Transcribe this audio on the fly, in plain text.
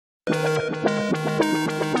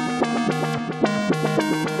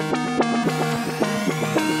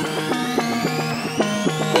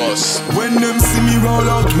bus. When them see me roll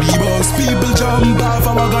out to the bus, people jump off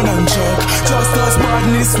our gun and chuck. Just as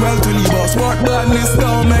badness well to the bus, but badness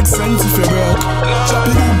don't make sense if you broke. Chop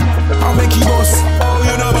it boom, I'll make you bus. Oh,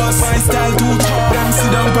 you know bus, my style too tough. Them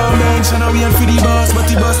sit down on bench and I wait for the bus, but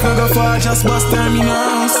the bus not go far, just bus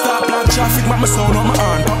terminal. Stop like traffic, but my sound on my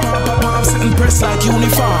hand. Pop, pop, pop, pop, sitting pressed like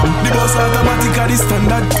uniform. The bus automatic at the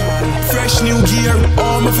standard time. Fresh new gear,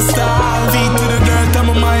 all my for style. Feet to the dirt, and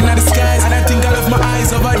my mind at the skies. And I think I left my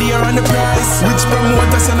eyes over there on the price. Which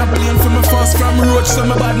promoter send a plane for my first from roach, so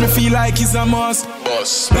my bad me feel like it's a must.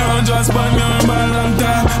 Bus. Don't just bang your ball long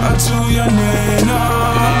time, I chew your name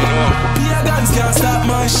up. Pagans can't stop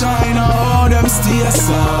my shine, oh, them stay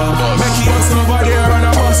so. Make it bus over there and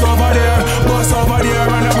a bus over there. Bus over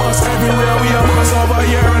there and a bus everywhere. We a bus over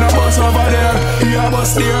here and a bus over there. We a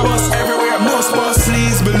bus there, bus everywhere. Most bus,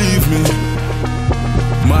 please believe me.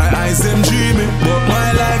 My eyes them dreaming, but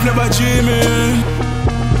my life never dreaming.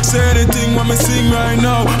 Say the thing when me sing right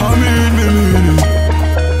now, I mean it.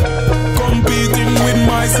 Competing with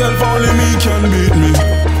myself, only me can beat me.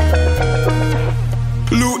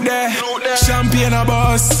 Look there, champagne a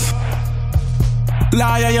bus.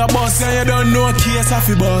 Liar your boss, and you don't know case of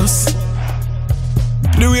a bus.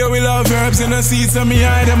 The way we love herbs in the seats, and me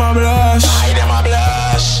eye them a blush. Eye them a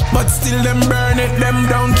blush. But still them burn it, them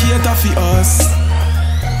don't cater for us.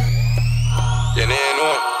 You know.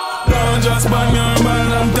 Don't just bang your ball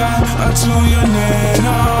long time, I chew your name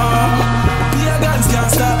up. Pagans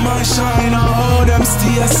can't stop my shine, oh, them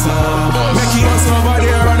stay so. Make it bus over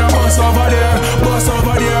there and a bus over there. Bus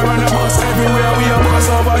over there and a bus everywhere. We a bus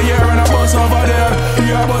over here and a bus over there.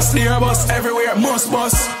 We a bus there, bus everywhere, must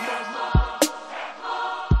bus.